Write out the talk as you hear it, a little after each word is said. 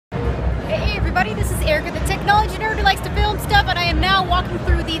everybody, this is Erica, the technology nerd who likes to film stuff, and I am now walking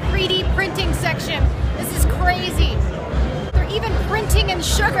through the 3D printing section. This is crazy. They're even printing in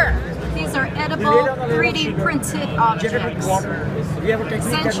sugar. These are edible 3D printed objects.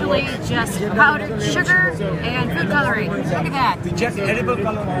 Essentially just powdered sugar and food coloring. Look at that. Just edible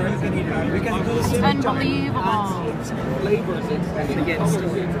color, you can eat it. We can do It's unbelievable.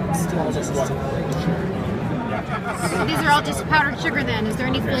 These are all just powdered sugar then. Is there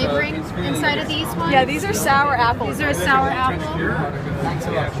any flavoring inside of these ones? Yeah, these are sour apples. These are a sour apple.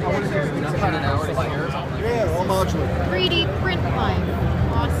 Yeah, all modular. 3D print line.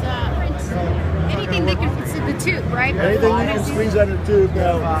 Awesome. Anything that can fit in the tube, right? Anything you can squeeze out of the tube.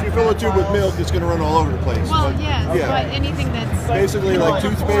 Now, if you fill a tube with milk, it's going to run all over the place. Well, but, yes, but anything that's... Basically like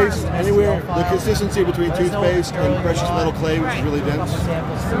toothpaste, anywhere, the consistency between toothpaste and precious metal clay, which is really dense.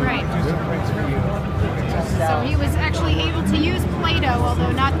 Right. So he was actually able to use Play-Doh,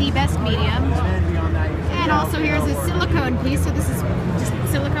 although not the best medium. And also here's a silicone piece, so this is just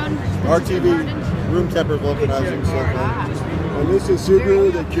silicone? RTV, room temper vulcanizing silicone. And this is sugar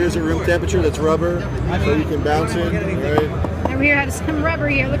that cures at room temperature, that's rubber, so you can bounce it, right? And we have some rubber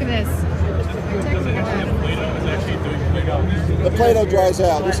here, look at this. The Play-Doh dries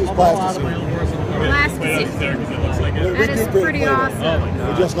out, this is plasticine. Plasticine. That is pretty awesome.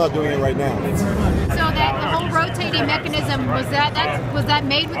 We're just not doing it right now. So that the whole rotating mechanism, was that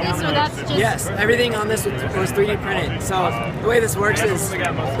made with this, or that's just... Yes, everything on this was 3D printed. So the way this works is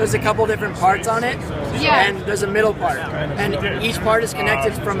there's a couple different parts on it, and there's a middle part. And each part is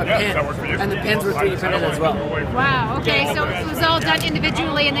connected from a pin, and the pins were 3D printed as well. Wow, okay, so it was all done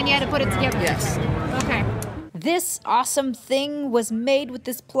individually and then you had to put it together. Yes. Okay. This awesome thing was made with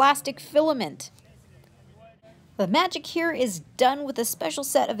this plastic filament. The magic here is done with a special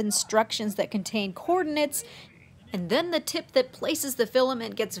set of instructions that contain coordinates, and then the tip that places the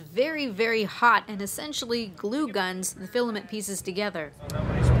filament gets very, very hot and essentially glue guns the filament pieces together.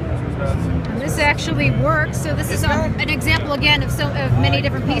 And this actually works, so this is an example again of many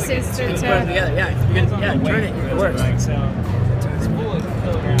different pieces. Put them together, yeah, you can turn it, it works.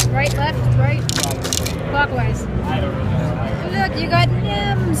 Right, left, right, clockwise. Look, you got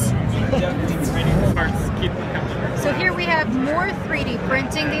NIMS! So here we have more 3D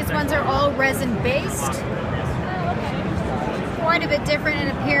printing. These ones are all resin based. Quite a bit different in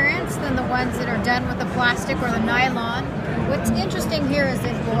appearance than the ones that are done with the plastic or the nylon. What's interesting here is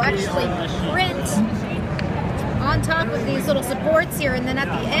that we'll actually print on top of these little supports here, and then at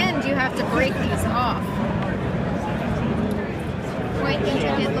the end you have to break these off. Quite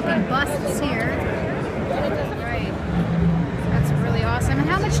intricate looking busts here. Right. That's really awesome. And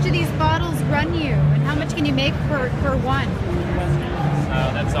how much do these bottles run you? And how much can you make per one?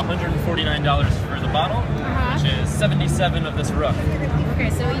 That's $149 for the bottle, which is 77 of this rough. Okay,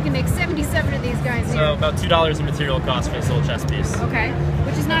 so you can make 77 of these guys here. So about $2 in material cost for this whole chess piece. Okay,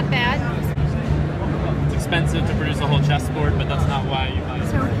 which is not bad. It's expensive to produce a whole chessboard, but that's not why you buy it.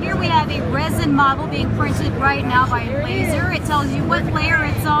 So here we have a resin model being printed right now by a laser. It tells you what layer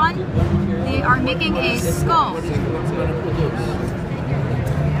it's on. They are making a skull.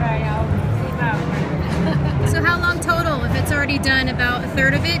 So how long total, if it's already done? About a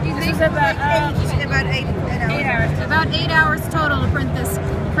third of it, do you think? About 8 hours. About 8 hours total to print this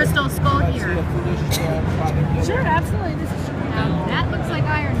crystal skull here. Sure, absolutely. Now, that looks like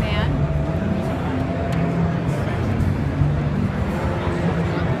Iron Man.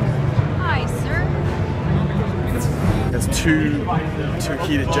 Hi, sir. There's two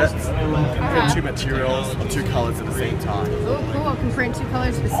heated jets, and two materials of two colors at the same time. Oh, cool. I can print two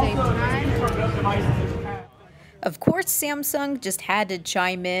colors at the same time. Of course, Samsung just had to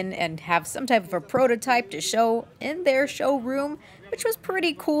chime in and have some type of a prototype to show in their showroom, which was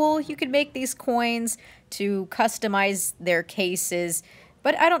pretty cool. You could make these coins to customize their cases,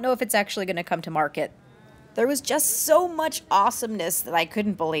 but I don't know if it's actually going to come to market. There was just so much awesomeness that I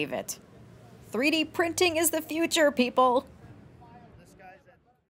couldn't believe it. 3D printing is the future, people!